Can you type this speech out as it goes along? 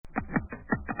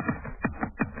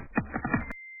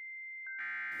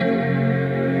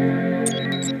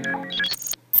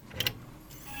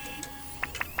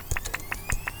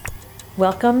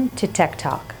Welcome to Tech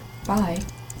Talk. Bye.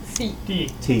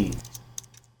 CDT.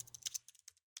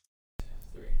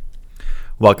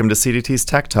 Welcome to CDT's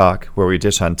Tech Talk, where we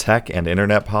dish on tech and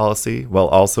internet policy while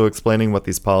also explaining what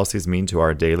these policies mean to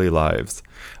our daily lives.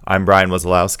 I'm Brian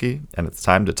Wazalowski, and it's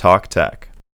time to talk tech.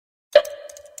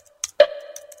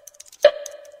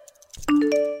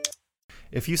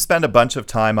 If you spend a bunch of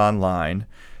time online,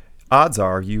 odds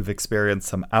are you've experienced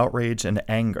some outrage and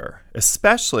anger,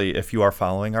 especially if you are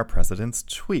following our president's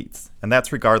tweets, and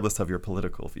that's regardless of your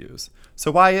political views.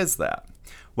 So why is that?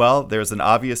 Well, there's an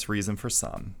obvious reason for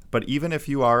some, but even if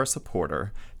you are a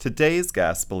supporter, today's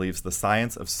guest believes the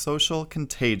science of social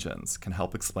contagions can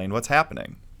help explain what's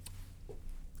happening.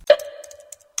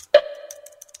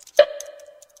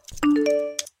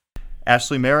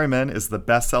 Ashley Merriman is the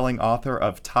best-selling author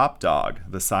of Top Dog,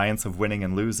 The Science of Winning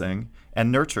and Losing, and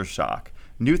Nurture Shock,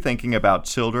 New Thinking About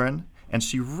Children, and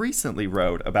she recently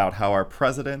wrote about how our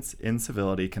president's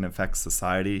incivility can affect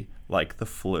society like the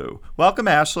flu. Welcome,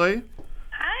 Ashley.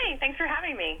 Hi, thanks for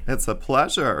having me. It's a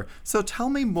pleasure. So tell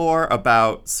me more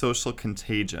about social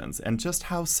contagions and just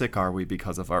how sick are we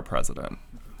because of our president?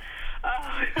 Well,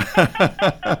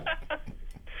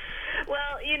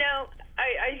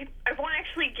 I want to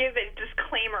actually give a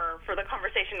disclaimer for the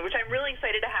conversation, which I'm really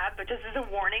excited to have, but just as a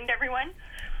warning to everyone,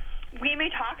 we may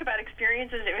talk about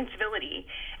experiences of incivility,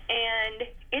 and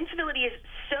incivility is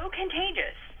so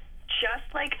contagious, just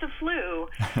like the flu,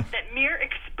 that mere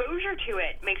exposure to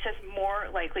it makes us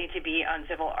more likely to be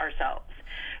uncivil ourselves.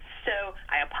 So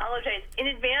I apologize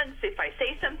in advance if I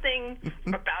say something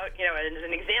about, as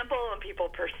an example, and people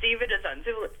perceive it as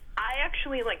uncivil. I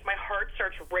actually, my heart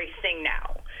starts racing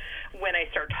now when I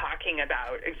start talking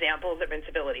about examples of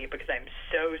incivility because I'm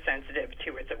so sensitive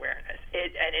to its awareness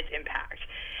and its impact.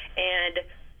 And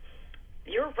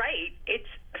you're right, it's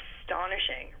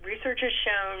astonishing. Research has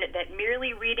shown that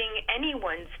merely reading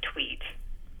anyone's tweet,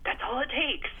 that's all it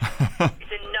takes,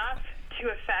 is enough to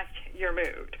affect your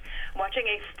mood. Watching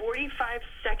a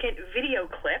 45-second video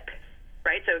clip,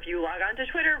 right? So if you log on to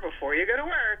Twitter before you go to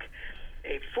work,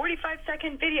 a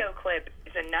 45-second video clip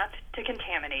is enough to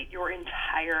contaminate your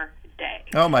entire day.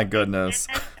 Oh my goodness.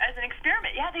 As an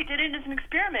experiment. Yeah, they did it as an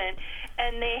experiment,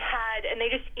 and they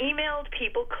just emailed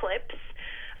people clips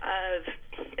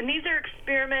and these are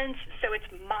experiments, so it's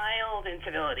mild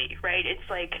incivility, right? It's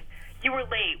like, you were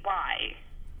late, why?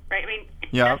 Right? I mean,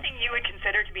 nothing you would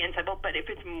consider to be uncivil, but if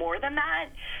it's more than that,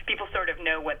 people sort of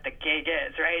know what the gig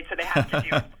is, right? So they have to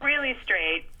do it really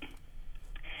straight.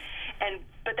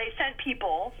 But they sent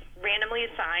people randomly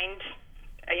assigned,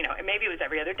 maybe it was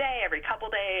every other day, every couple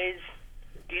days,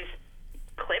 these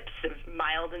clips of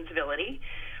mild incivility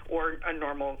or a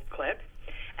normal clip.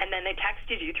 And then they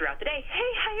texted you throughout the day,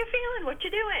 hey, how you feeling? What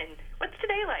you doing? What's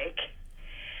today like?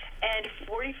 And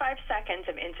 45 seconds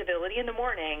of incivility in the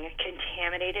morning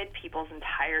contaminated people's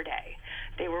entire day.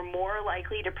 They were more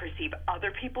likely to perceive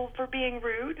other people for being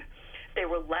rude. They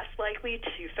were less likely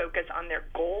to focus on their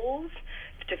goals,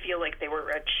 to feel like they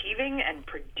were achieving and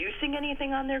producing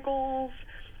anything on their goals.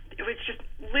 It was just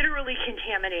literally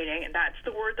contaminating, and that's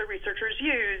the word the researchers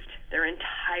used, their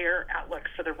entire outlooks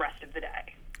for the rest of the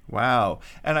day. Wow.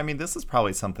 And I mean, this is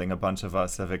probably something a bunch of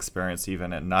us have experienced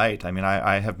even at night. I mean,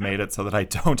 I have made it so that I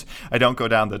don't go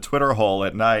down the Twitter hole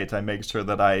at night. I make sure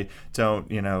that I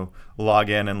don't, log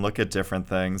in and look at different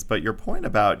things. But your point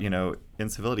about,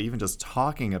 incivility, even just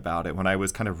talking about it, when I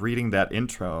was kind of reading that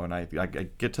intro and I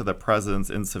get to the president's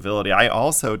incivility, I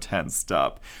also tensed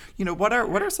up. What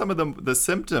are some of the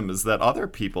symptoms that other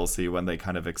people see when they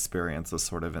kind of experience this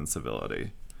sort of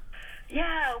incivility?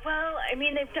 Yeah, well, I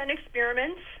mean, they've done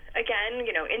experiments. Again,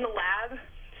 in the lab,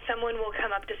 someone will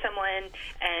come up to someone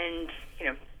and,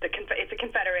 it's a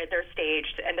Confederate, they're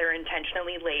staged, and they're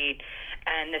intentionally late,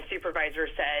 and the supervisor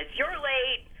says, you're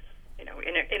late, in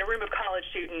a room of college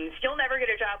students, you'll never get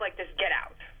a job like this, get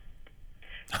out.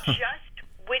 Just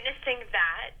witnessing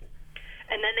that,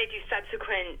 and then they do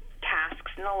subsequent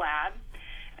tasks in the lab,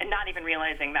 and not even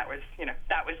realizing that was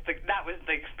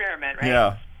the experiment, right?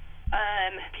 Yeah.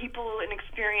 People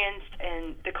experienced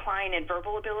a decline in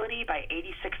verbal ability by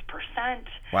 86%.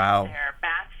 Wow. Their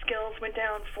math skills went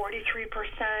down 43%.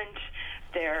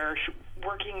 Their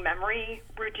working memory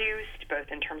reduced,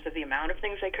 both in terms of the amount of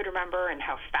things they could remember and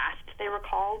how fast they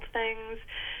recalled things.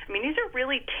 I mean, these are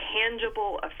really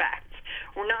tangible effects.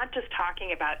 We're not just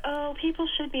talking about, people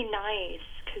should be nice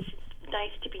because it's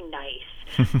nice to be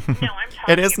nice. No, I'm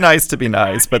talking It is nice to be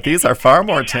nice, but these are far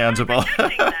more tangible.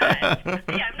 I'm not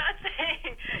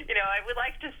saying, I would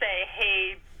like to say,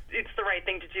 hey, it's the right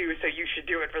thing to do, so you should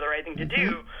do it for the right thing to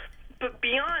do. But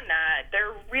beyond that, there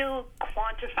are real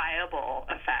quantifiable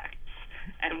effects.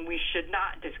 and we should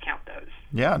not discount those.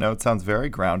 Yeah, no, it sounds very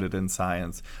grounded in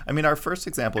science. I mean, our first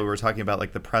example, we were talking about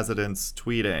like the president's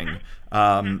tweeting,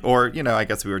 or, you know, I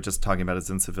guess we were just talking about his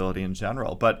incivility in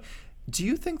general. But do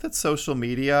you think that social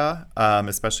media,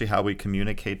 especially how we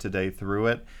communicate today through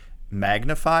it,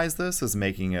 magnifies this, is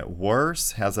making it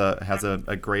worse, has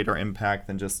a greater impact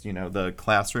than just, you know, the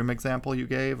classroom example you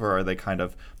gave, or are they kind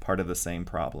of part of the same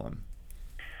problem?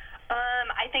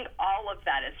 I think all of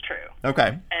that is true. Okay.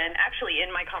 And actually,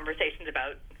 in my conversations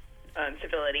about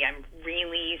civility, I'm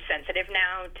really sensitive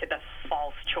now to the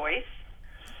false choice.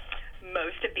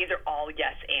 Most of these are all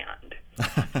yes and.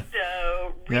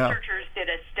 So researchers did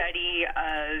a study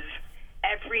of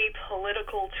every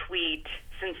political tweet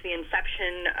since the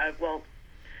inception of, well,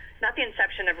 not the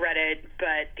inception of Reddit,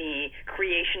 but the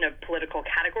creation of political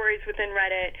categories within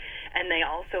Reddit. And they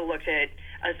also looked at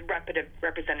a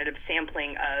representative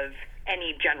sampling of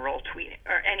any general tweet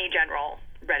or any general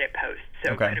Reddit post.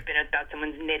 So It could have been about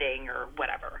someone's knitting or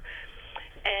whatever.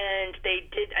 And they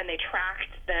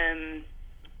tracked them,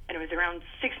 and it was around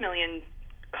 6 million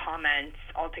comments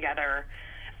altogether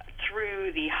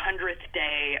through the 100th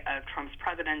day of Trump's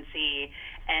presidency,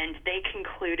 and they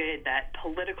concluded that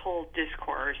political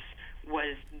discourse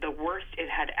was the worst it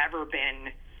had ever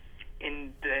been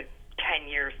in the 10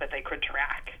 years that they could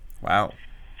track. Wow.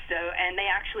 So, and they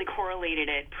actually correlated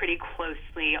it pretty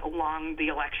closely along the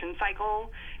election cycle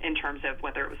in terms of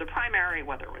whether it was a primary,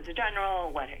 whether it was a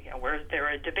general, whether, you know, where there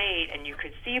was a debate, and you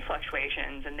could see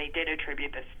fluctuations, and they did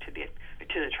attribute this to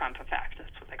the Trump effect.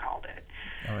 That's what they called it.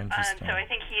 Oh, interesting. So I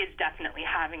think he is definitely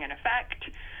having an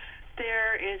effect.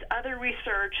 There is other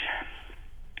research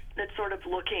that's sort of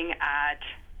looking at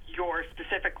your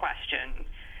specific question.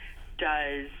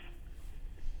 Does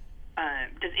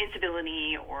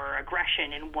incivility or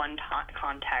aggression in one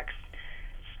context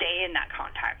stay in that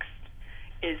context?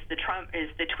 Is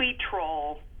the tweet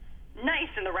troll nice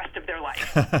in the rest of their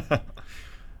life?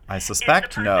 I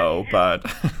suspect no, but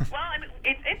well, I mean,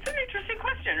 it's an interesting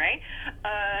question, right?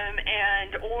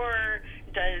 Or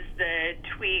does the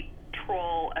tweet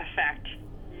troll affect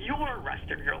your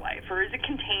rest of your life, or is it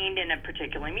contained in a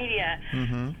particular media?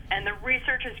 Mm-hmm. And the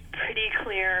research is pretty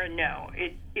clear, no,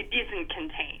 it isn't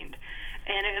contained.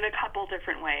 And in a couple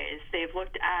different ways. They've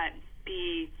looked at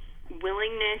the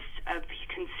willingness of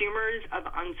consumers of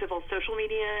uncivil social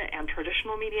media and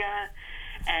traditional media,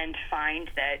 and find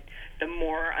that the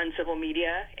more uncivil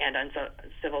media and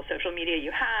uncivil social media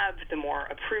you have, the more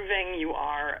approving you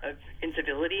are of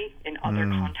incivility in other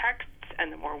contexts,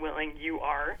 and the more willing you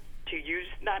are to use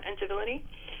that incivility.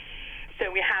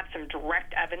 So we have some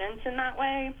direct evidence in that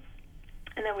way.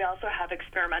 And then we also have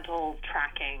experimental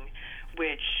tracking,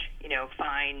 which, you know,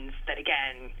 finds that,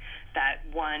 again, that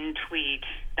one tweet,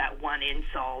 that one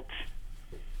insult,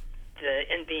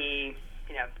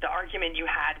 the argument you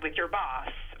had with your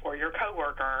boss or your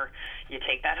coworker, you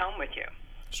take that home with you.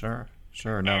 Sure,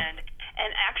 no.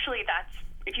 And actually, that's,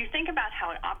 if you think about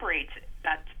how it operates,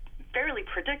 that's fairly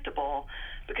predictable,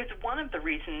 because one of the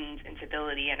reasons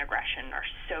incivility and aggression are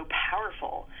so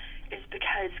powerful is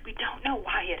because we don't know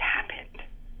why it happened,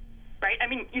 right? I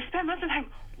mean, you spend most of the time,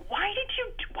 why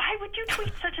would you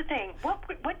tweet such a thing?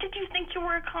 What did you think you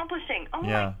were accomplishing? Oh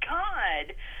my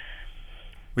God.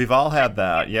 We've all had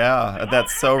that, yeah.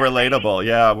 That's so relatable,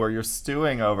 yeah, where you're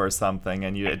stewing over something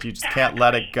and you just can't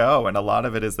let it go. And a lot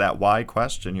of it is that why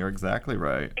question. You're exactly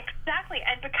right. Exactly,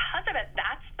 and because of it,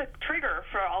 that's the trigger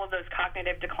for all of those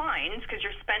cognitive declines, because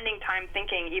you're spending time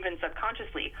thinking, even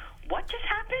subconsciously, what just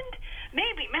happened?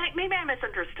 Maybe I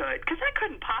misunderstood, because that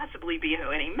couldn't possibly be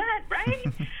who he meant, right?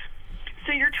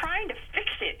 So you're trying to fix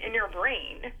it in your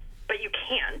brain, but you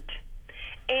can't.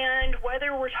 And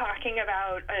whether we're talking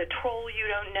about a troll you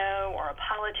don't know, or a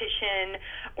politician,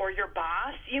 or your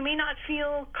boss, you may not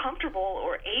feel comfortable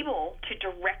or able to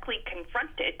directly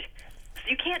confront it. So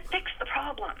you can't fix the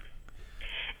problem.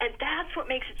 And that's what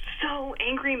makes it so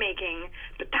angry-making,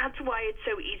 but that's why it's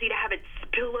so easy to have it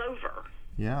spill over.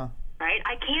 Yeah. Right?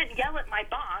 I can't yell at my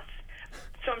boss,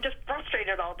 so I'm just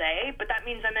frustrated all day, but that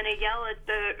means I'm going to yell at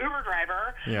the Uber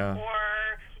driver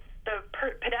or the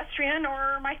pedestrian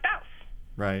or my spouse.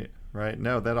 Right.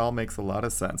 No, that all makes a lot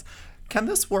of sense. Can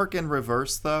this work in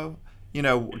reverse, though? You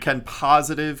know, can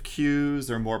positive cues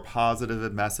or more positive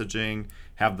messaging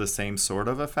have the same sort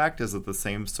of effect? Is it the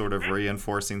same sort of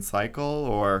reinforcing cycle,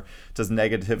 or does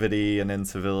negativity and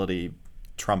incivility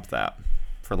trump that,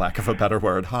 for lack of a better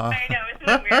word? Huh? I know, isn't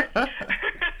it weird?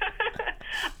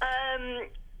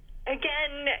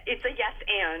 Again, it's a yes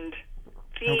and.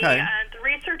 The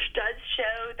research does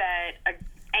show that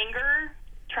anger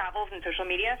travels in social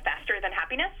media faster than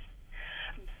happiness.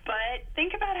 But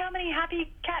think about how many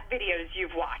happy cat videos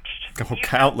you've watched. Oh,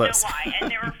 countless. Don't know why.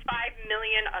 And there were 5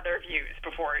 million other views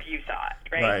before you saw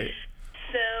it, right? Right.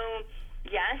 So,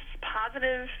 yes,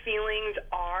 positive feelings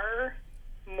are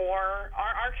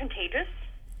contagious.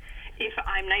 If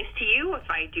I'm nice to you, if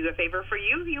I do a favor for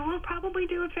you, you will probably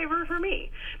do a favor for me.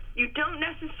 You don't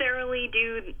necessarily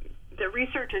do... The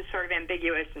research is sort of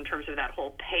ambiguous in terms of that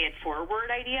whole pay it forward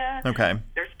idea. Okay.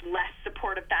 There's less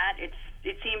support of that. It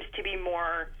seems to be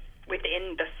more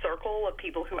within the circle of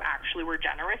people who actually were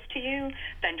generous to you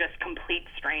than just complete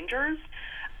strangers.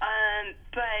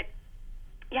 But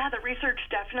yeah, the research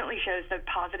definitely shows that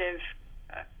positive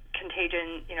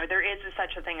contagion, there is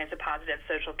such a thing as a positive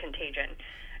social contagion.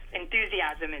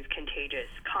 Enthusiasm is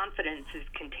contagious. Confidence is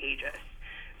contagious.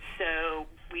 So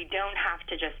we don't have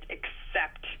to just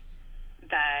accept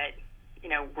that,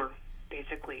 we're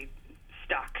basically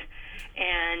stuck.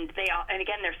 And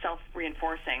again, they're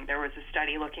self-reinforcing. There was a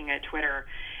study looking at Twitter,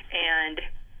 and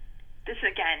this,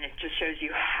 again, it just shows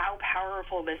you how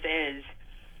powerful this is.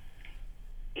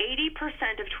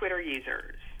 80% of Twitter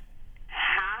users,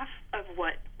 half of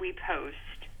what we post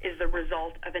is the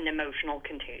result of an emotional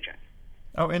contagion.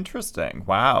 Oh, interesting.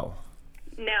 Wow.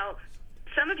 Now,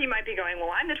 some of you might be going,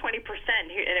 well, I'm the 20%,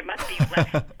 and it must be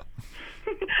less.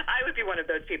 I would be one of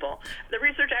those people. The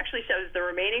research actually shows the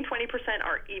remaining 20%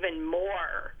 are even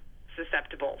more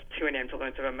susceptible to an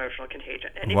influence of emotional contagion.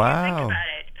 And if you think about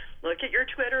it, look at your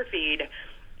Twitter feed.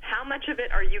 How much of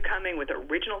it are you coming with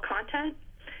original content?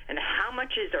 And how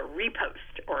much is a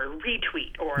repost or a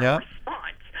retweet or a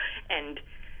response? And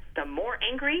the more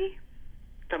angry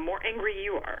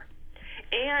you are.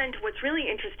 And what's really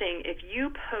interesting, if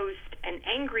you post an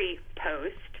angry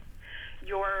post,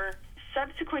 your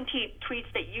subsequent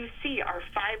tweets that you see are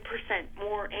 5%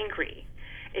 more angry.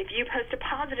 If you post a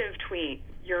positive tweet,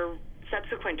 your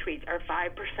subsequent tweets are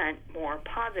 5% more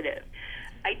positive.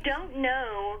 I don't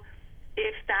know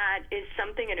if that is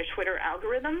something in a Twitter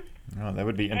algorithm. Oh, that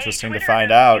would be interesting Twitter to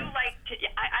find out.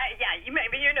 You may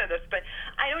know this, but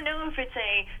I don't know if it's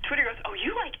Twitter goes, oh,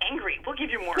 you like angry, we'll give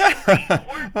you more angry.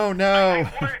 Oh, no.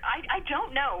 I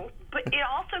don't know, but it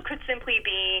also could simply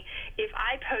be if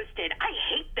I posted, I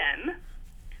hate them,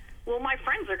 well, my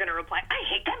friends are going to reply, I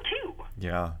hate them too.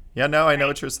 Yeah. Yeah, no, I know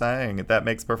what you're saying. That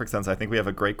makes perfect sense. I think we have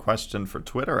a great question for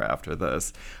Twitter after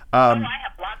this. I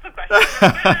have lots of questions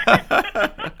for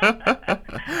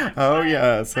Twitter. Oh,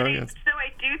 yes. So I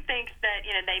do think that,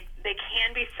 they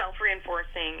can be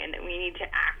self-reinforcing and that we need to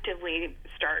actively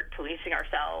start policing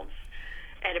ourselves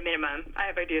at a minimum. I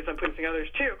have ideas on policing others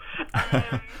too.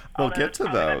 We'll get to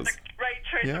those. That's the right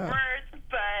choice of words,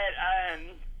 but,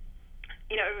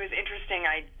 it was interesting.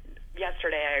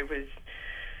 Yesterday I was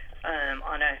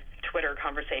on a Twitter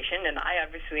conversation, and I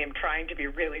obviously am trying to be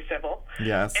really civil.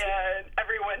 Yes. And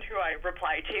everyone who I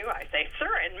reply to, I say, sir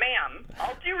and ma'am,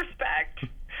 all due respect.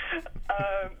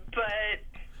 But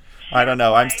I don't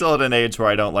know. I'm still at an age where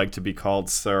I don't like to be called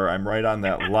sir. I'm right on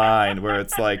that line where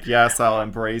it's like, yes, I'll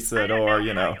embrace it, or,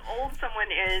 how old someone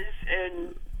is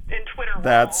in Twitter world.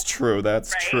 That's true.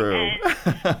 That's true.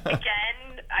 And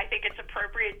again, I think it's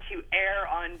appropriate to err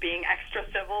on being extra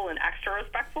civil and extra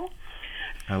respectful.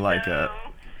 I like it.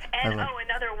 And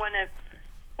another one of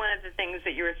the things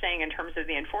that you were saying in terms of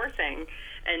the enforcing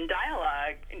and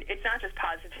dialogue, it's not just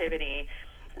positivity.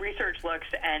 Research looks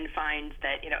and finds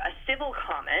that, a civil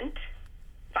comment,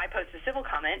 if I post a civil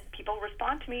comment, people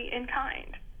respond to me in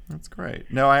kind. That's great.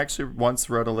 No, I actually once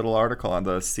wrote a little article on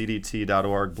the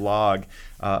CDT.org blog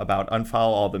about unfollow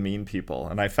all the mean people.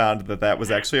 And I found that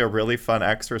was actually a really fun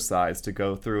exercise to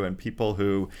go through. And people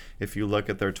who, if you look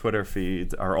at their Twitter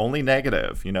feeds, are only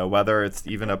negative, whether it's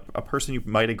even a person you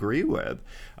might agree with.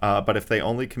 But if they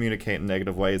only communicate in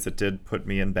negative ways, it did put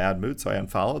me in bad mood. So I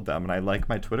unfollowed them. And I like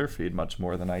my Twitter feed much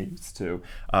more than I used to.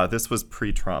 This was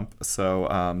pre-Trump. So,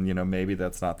 maybe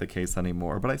that's not the case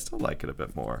anymore. But I still like it a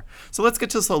bit more. So let's get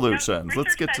to solutions.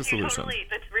 Let's get to solutions.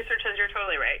 Research says you're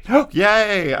totally right. Oh,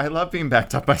 yay! I love being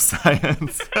backed up by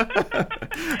science.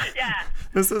 Yeah.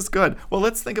 This is good. Well,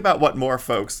 let's think about what more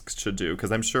folks should do,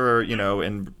 because I'm sure,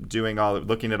 in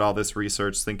looking at all this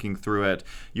research, thinking through it,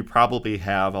 you probably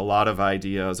have a lot of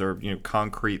ideas or,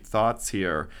 concrete thoughts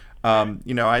here.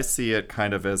 I see it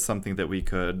kind of as something that we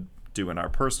could do in our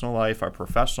personal life, our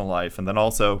professional life, and then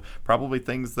also probably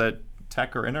things that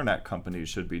tech or internet companies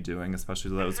should be doing,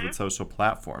 especially those with social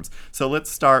platforms. So let's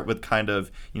start with kind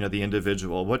of, the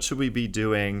individual. What should we be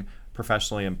doing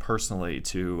professionally and personally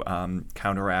to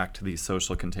counteract these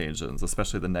social contagions,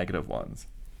 especially the negative ones?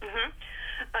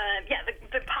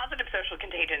 The positive social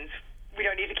contagions, we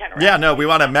don't need to counteract. Yeah, no, we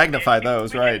want to magnify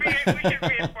those, right? We should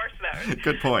reinforce those.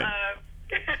 Good point. I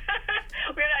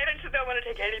just don't want to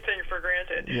take anything for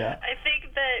granted. Yeah. I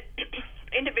think that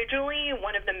individually,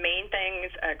 one of the main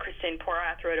things, Christine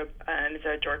Porath is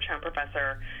a Georgetown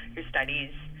professor who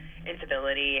studies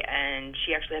incivility, and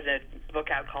she actually has a book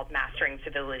out called Mastering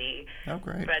Civility. Oh,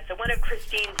 great. But so one of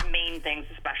Christine's main things,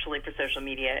 especially for social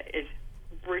media, is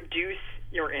reduce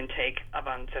your intake of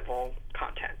uncivil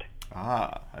content.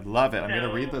 Ah, I love it. I'm going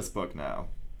to read this book now.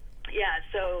 Yeah,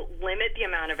 so limit the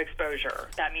amount of exposure.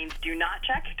 That means do not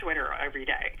check Twitter every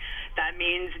day. That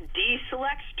means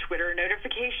deselect Twitter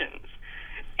notifications.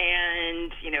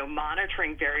 And,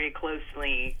 monitoring very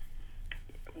closely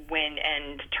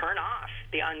and turn off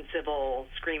the uncivil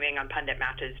screaming on pundit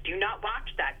matches. Do not watch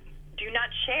that. Do not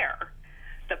share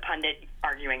the pundit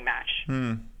arguing match.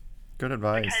 Good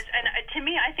advice. Because, to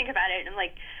me, I think about it and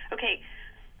like, okay,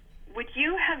 would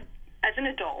you have, as an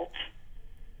adult,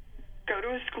 go to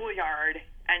a schoolyard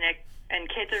and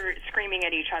kids are screaming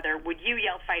at each other, would you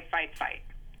yell fight, fight, fight?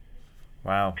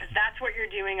 Wow. Because that's what you're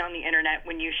doing on the internet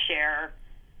when you share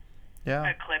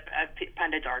a clip of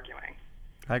pundits arguing.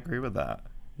 I agree with that.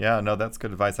 Yeah, no, that's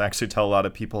good advice. I actually tell a lot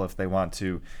of people if they want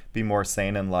to be more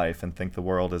sane in life and think the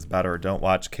world is better, don't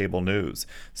watch cable news.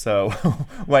 So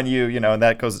when and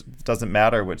that doesn't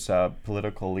matter which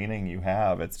political leaning you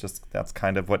have. It's just that's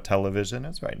kind of what television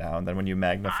is right now. And then when you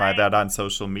magnify that on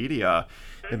social media,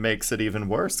 it makes it even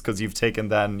worse because you've taken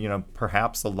then,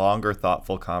 perhaps a longer,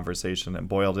 thoughtful conversation and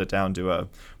boiled it down to a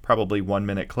probably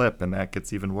 1-minute clip, and that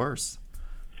gets even worse.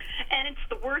 And it's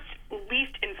the worst,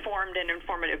 least informed and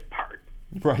informative part.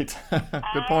 Right.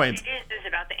 Good point. All it is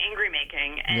about the angry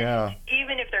making. And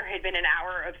even if there had been an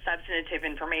hour of substantive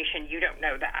information, you don't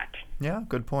know that. Yeah,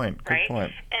 good point. Good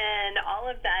point. And all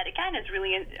of that, again, is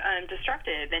really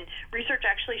destructive. And research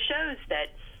actually shows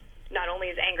that not only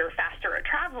is anger faster at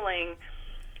traveling,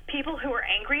 people who are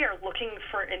angry are looking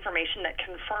for information that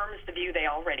confirms the view they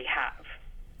already have.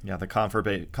 Yeah, the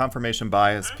confirmation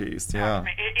bias piece. Yeah.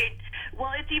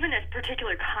 It's even a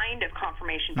particular kind of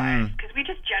confirmation bias because we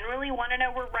just generally want to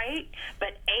know we're right,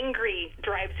 but angry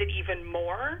drives it even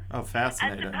more. Oh,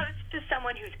 fascinating. As opposed to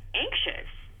someone who's anxious.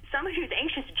 Someone who's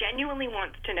anxious genuinely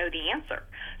wants to know the answer.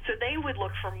 So they would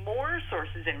look for more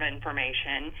sources of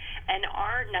information and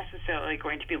aren't necessarily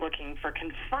going to be looking for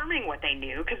confirming what they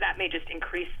knew because that may just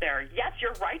increase their, yes,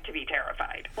 you're right to be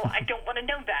terrified. Well, I don't want to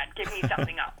know that. Give me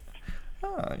something else.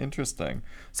 Interesting.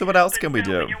 So what else can we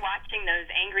do? When you're watching those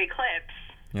angry clips,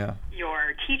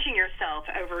 you're teaching yourself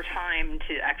over time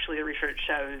to actually, the research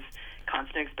shows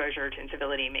constant exposure to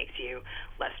incivility makes you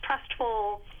less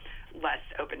trustful, less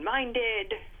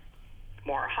open-minded,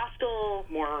 more hostile,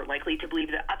 more likely to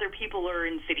believe that other people are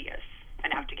insidious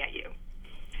and out to get you.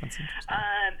 That's interesting.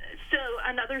 So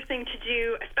another thing to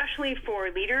do, especially for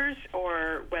leaders,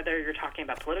 or whether you're talking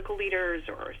about political leaders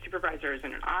or supervisors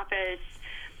in an office,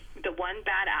 the one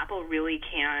bad apple really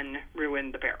can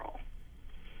ruin the barrel.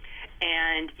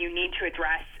 And you need to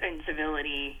address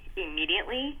incivility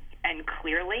immediately and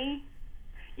clearly.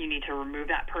 You need to remove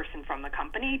that person from the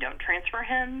company. Don't transfer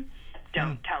him.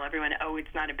 Don't tell everyone, oh,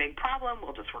 it's not a big problem,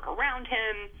 we'll just work around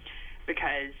him.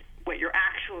 Because what you're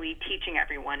actually teaching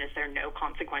everyone is there are no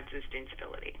consequences to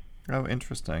incivility. Oh,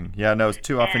 interesting. Yeah, no,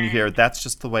 too often you hear that's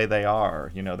just the way they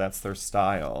are. That's their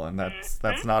style, and that's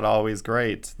not always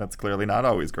great. That's clearly not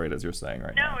always great, as you're saying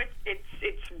right now. No,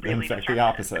 it's really in fact the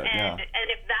opposite. And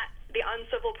if the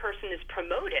uncivil person is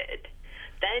promoted,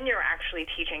 then you're actually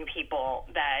teaching people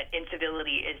that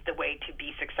incivility is the way to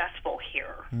be successful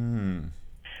here.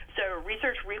 So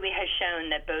research really has shown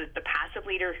that both the passive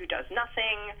leader who does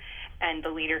nothing and the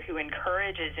leader who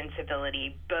encourages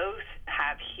incivility both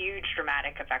have huge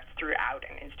dramatic effects throughout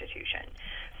an institution.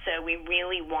 So we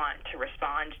really want to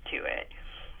respond to it.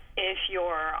 If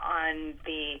you're on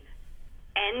the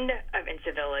end of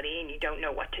incivility and you don't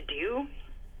know what to do,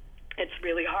 it's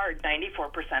really hard.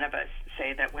 94% of us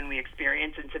say that when we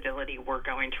experience incivility, we're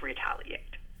going to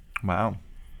retaliate. Wow.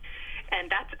 And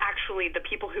that's actually the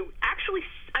people who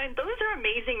those are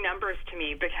amazing numbers to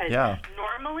me because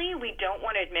normally we don't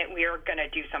want to admit we are going to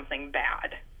do something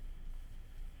bad.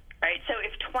 Right? So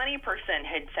if 20%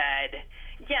 had said,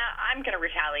 yeah, I'm going to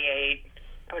retaliate,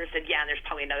 I would have said, yeah, there's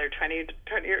probably another 20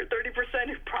 or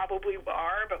 30% who probably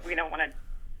are, but we don't want to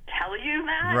tell you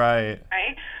that. Right.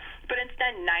 Right? But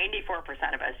instead,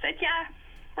 94% of us said, yeah,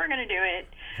 we're going to do it.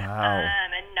 Wow.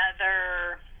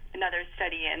 Another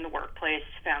study in the workplace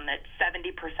found that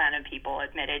 70% of people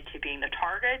admitted to being the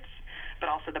targets, but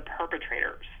also the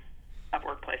perpetrators of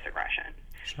workplace aggression.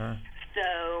 Sure.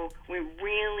 So we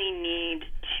really need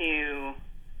to,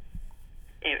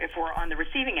 if we're on the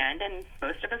receiving end, and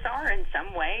most of us are in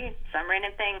some way, some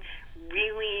random thing,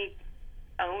 really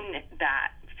own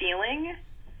that feeling,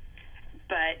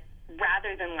 but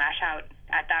rather than lash out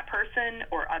at that person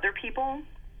or other people,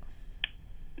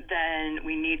 then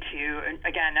we need to,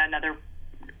 again, another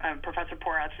Professor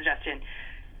Porat's suggestion,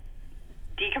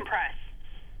 decompress,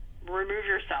 remove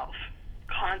yourself,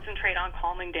 concentrate on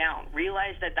calming down,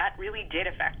 realize that that really did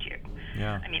affect you.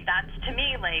 Yeah. I mean, that's, to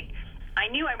me, like, I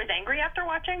knew I was angry after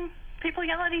watching people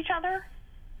yell at each other,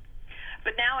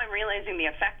 but now I'm realizing the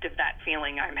effect of that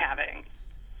feeling I'm having.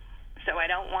 So I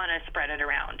don't want to spread it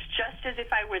around. Just as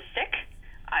if I was sick,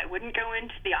 I wouldn't go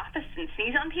into the office and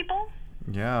sneeze on people.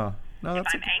 Yeah. No, If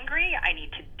I'm angry, I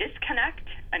need to disconnect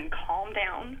and calm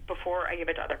down before I give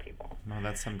it to other people. Well,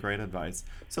 that's some great advice.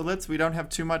 So we don't have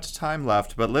too much time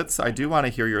left, but I do want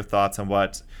to hear your thoughts on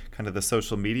what kind of the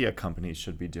social media companies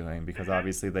should be doing, because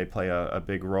obviously they play a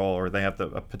big role, or they have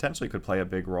potentially could play a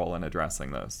big role in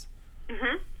addressing this.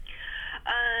 Mm-hmm.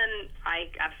 I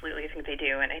absolutely think they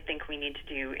do, and I think we need to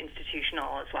do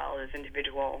institutional as well as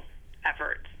individual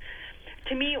efforts.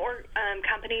 To me, or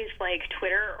companies like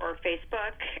Twitter or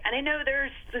Facebook, and I know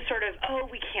there's the sort of,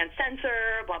 we can't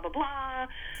censor, blah, blah, blah.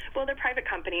 Well, they're private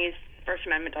companies. First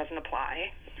Amendment doesn't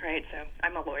apply, right? So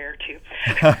I'm a lawyer, too.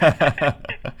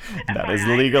 That is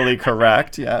legally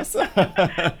correct, yes. So there's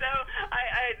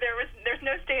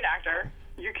no state actor.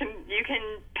 You can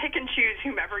pick and choose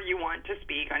whomever you want to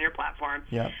speak on your platform.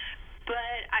 Yeah. But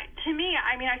to me,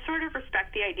 I mean, I sort of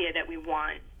respect the idea that we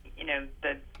want,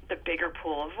 the bigger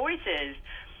pool of voices.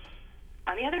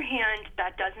 On the other hand,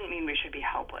 that doesn't mean we should be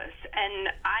helpless. And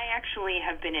I actually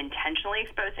have been intentionally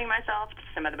exposing myself to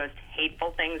some of the most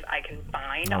hateful things I can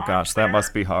find. Oh gosh, that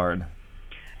must be hard.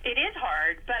 It is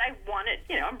hard, but I want it,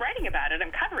 I'm writing about it,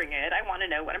 I'm covering it, I want to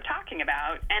know what I'm talking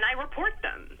about, and I report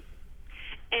them.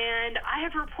 And I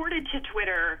have reported to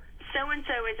Twitter,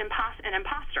 so-and-so is an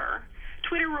imposter.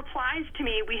 Twitter replies to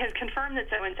me, we have confirmed that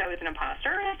so-and-so is an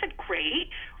imposter. And I said, great.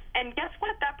 And guess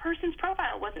what? That person's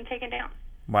profile wasn't taken down.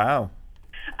 Wow.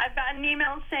 I've gotten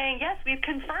emails saying, yes, we've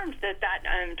confirmed that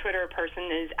Twitter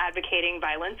person is advocating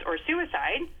violence or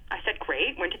suicide. I said,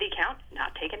 great. Went to the account,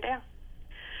 not taken down.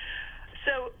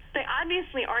 So they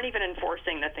obviously aren't even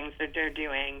enforcing the things that they're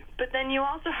doing. But then you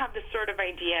also have this sort of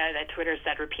idea that Twitter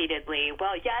said repeatedly,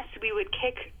 well, yes, we would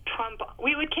kick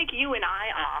you and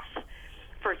I off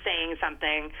for saying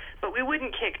something, but we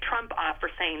wouldn't kick Trump off for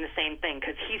saying the same thing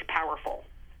because he's powerful.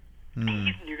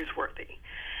 He's newsworthy.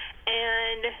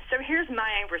 And so here's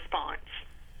my response.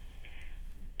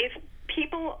 If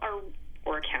people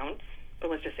or accounts,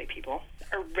 but let's just say people,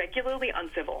 are regularly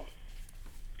uncivil,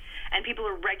 and people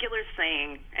are regularly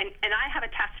saying, and I have a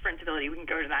test for incivility, we can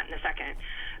go to that in a second,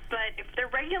 but if they're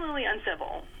regularly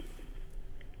uncivil,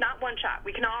 not one shot,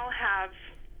 we can all have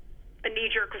a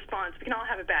knee-jerk response, we can all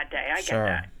have a bad day, I get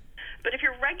that. But if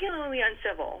you're regularly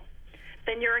uncivil,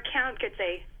 then your account gets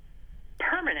a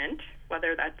permanent,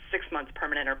 whether that's 6 months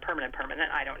permanent or permanent,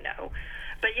 I don't know,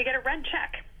 but you get a red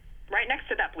check right next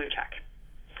to that blue check,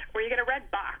 or you get a red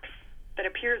box that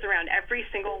appears around every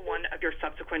single one of your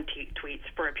subsequent tweets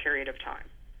for a period of time,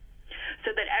 so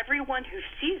that everyone who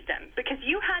sees them, because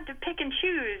you had to pick and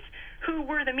choose who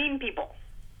were the mean people.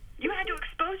 You had to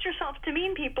expose yourself to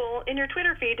mean people in your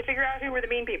Twitter feed to figure out who were the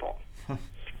mean people.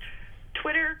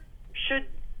 Twitter should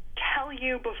tell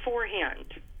you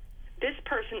beforehand, this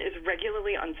person is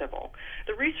regularly uncivil.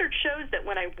 The research shows that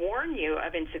when I warn you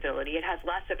of incivility, it has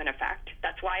less of an effect.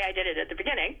 That's why I did it at the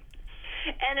beginning.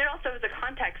 And it also is a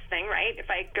context thing, right? If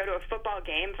I go to a football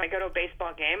game, if I go to a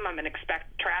baseball game, I'm going to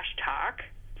expect trash talk.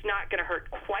 It's not going to hurt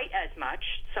quite as much.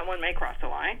 Someone may cross the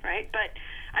line, right? But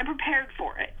I'm prepared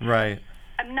for it. Right.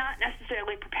 I'm not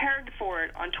necessarily prepared for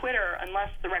it on Twitter unless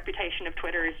the reputation of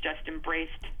Twitter is just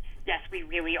embraced. Yes, we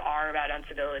really are about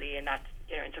incivility, and that's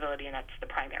incivility, and that's the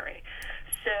primary.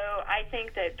 So I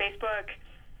think that Facebook,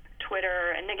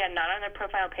 Twitter, and again, not on their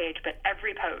profile page, but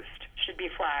every post should be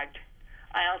flagged.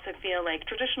 I also feel like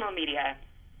traditional media,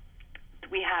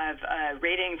 we have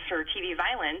ratings for TV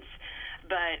violence,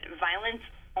 but violence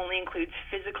only includes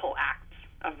physical acts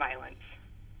of violence.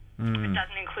 It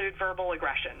doesn't include verbal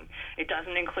aggression. It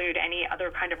doesn't include any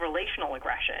other kind of relational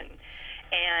aggression.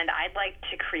 And I'd like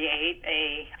to create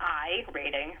a I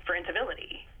rating for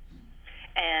incivility.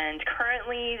 And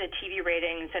currently, the TV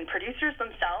ratings and producers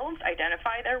themselves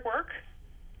identify their work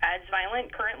as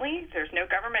violent currently. There's no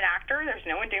government actor. There's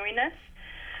no one doing this.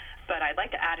 But I'd like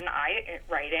to add an I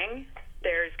rating.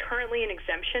 There's currently an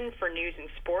exemption for news and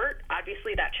sport.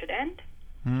 Obviously, that should end.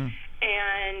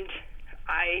 And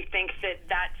I think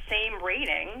that same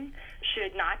rating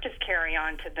should not just carry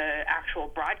on to the actual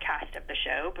broadcast of the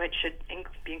show, but should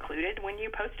be included when you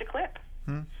post a clip.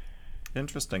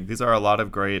 Interesting. These are a lot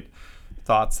of great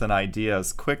thoughts and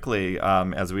ideas. Quickly,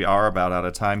 as we are about out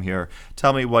of time here,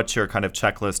 tell me what your kind of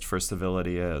checklist for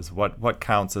civility is. What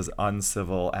counts as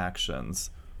uncivil actions?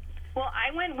 Well,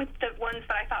 I went with the ones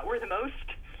that I thought were the most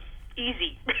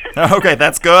easy. Okay,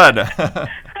 that's good.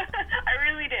 I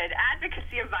really did.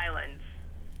 Advocacy of violence.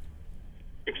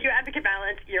 If you advocate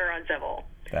violence, you're uncivil.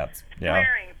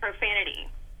 Swearing, profanity.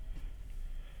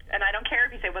 And I don't care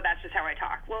if you say, well, that's just how I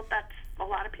talk. Well, that's a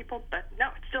lot of people, but no,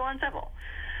 it's still uncivil.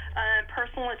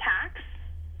 Personal attacks,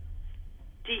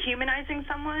 dehumanizing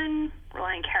someone,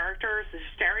 relying characters as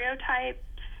stereotypes,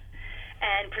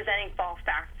 and presenting false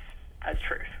facts as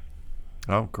truth.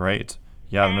 Oh, great.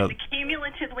 Yeah. And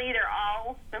cumulatively, they're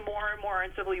all, the more and more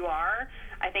uncivil you are,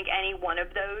 I think any one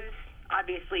of those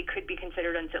obviously could be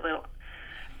considered uncivil.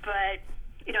 But,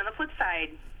 on the flip side,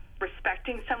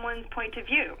 respecting someone's point of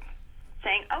view,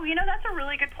 saying, oh, that's a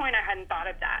really good point. I hadn't thought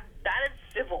of that. That is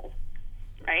civil,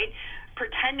 right?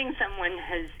 Pretending someone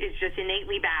is just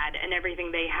innately bad and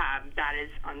everything they have, that is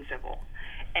uncivil.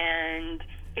 And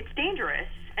it's dangerous,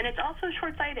 and it's also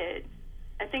short-sighted.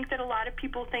 I think that a lot of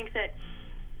people think that,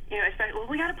 especially,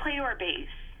 we got to play to our base.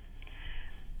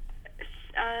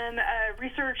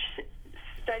 Research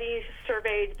studies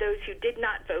surveyed those who did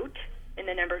not vote in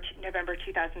the November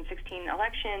 2016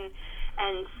 election,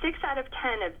 and 6 out of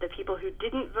 10 of the people who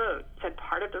didn't vote said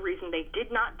part of the reason they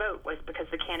did not vote was because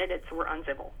the candidates were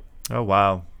uncivil. Oh,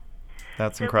 wow.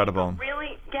 That's incredible.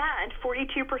 Really, yeah, and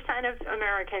 42% of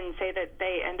Americans say that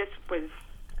and this was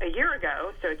a year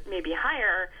ago, so it may be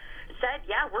higher, said,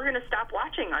 yeah, we're going to stop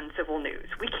watching uncivil news.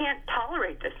 We can't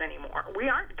tolerate this anymore. We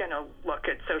aren't going to look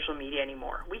at social media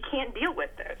anymore. We can't deal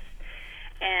with this.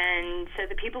 And so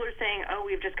the people are saying, oh,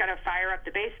 we've just got to fire up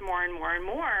the base more and more and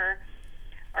more,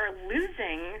 are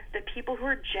losing the people who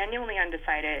are genuinely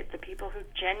undecided, the people who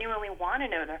genuinely want to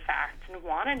know the facts and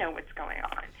want to know what's going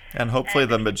on. And hopefully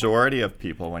the majority of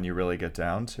people, when you really get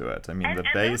down to it. I mean, the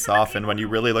base often, when you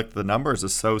really look at the numbers,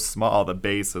 is so small. The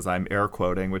base, as I'm air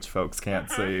quoting, which folks can't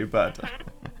see, but...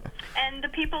 And the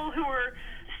people who are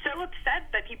so upset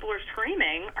that people are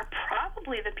screaming are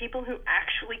probably the people who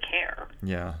actually care.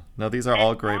 Yeah. No, these are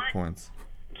all great points.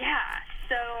 Yeah.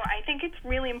 So I think it's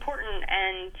really important.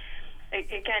 And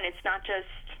again, it's not just,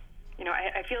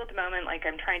 I feel at the moment like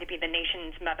I'm trying to be the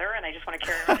nation's mother and I just want to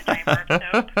carry around a giant bar of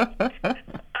soap.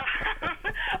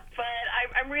 But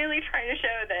I'm really trying to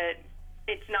show that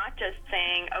it's not just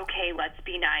saying, okay, let's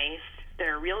be nice.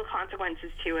 There are real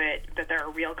consequences to it, but there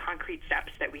are real concrete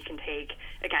steps that we can take,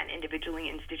 again,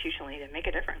 individually, institutionally, to make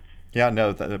a difference. Yeah,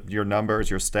 no, your numbers,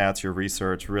 your stats, your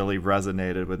research really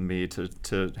resonated with me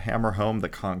to hammer home the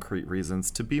concrete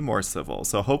reasons to be more civil.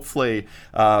 So hopefully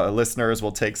listeners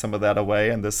will take some of that away,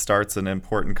 and this starts an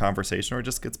important conversation or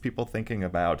just gets people thinking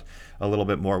about a little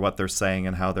bit more what they're saying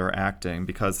and how they're acting,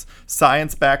 because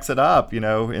science backs it up.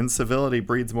 Incivility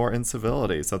breeds more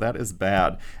incivility, so that is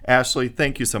bad. Ashley,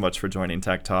 thank you so much for joining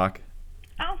Tech Talk.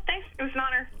 Oh, thanks. It was an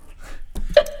honor.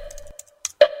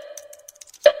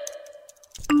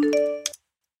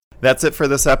 That's it for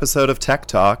this episode of Tech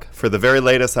Talk. For the very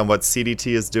latest on what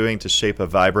CDT is doing to shape a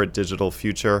vibrant digital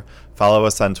future, follow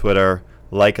us on Twitter,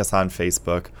 like us on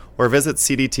Facebook, or visit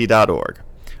cdt.org.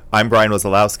 I'm Brian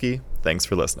Wazalowski. Thanks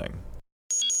for listening.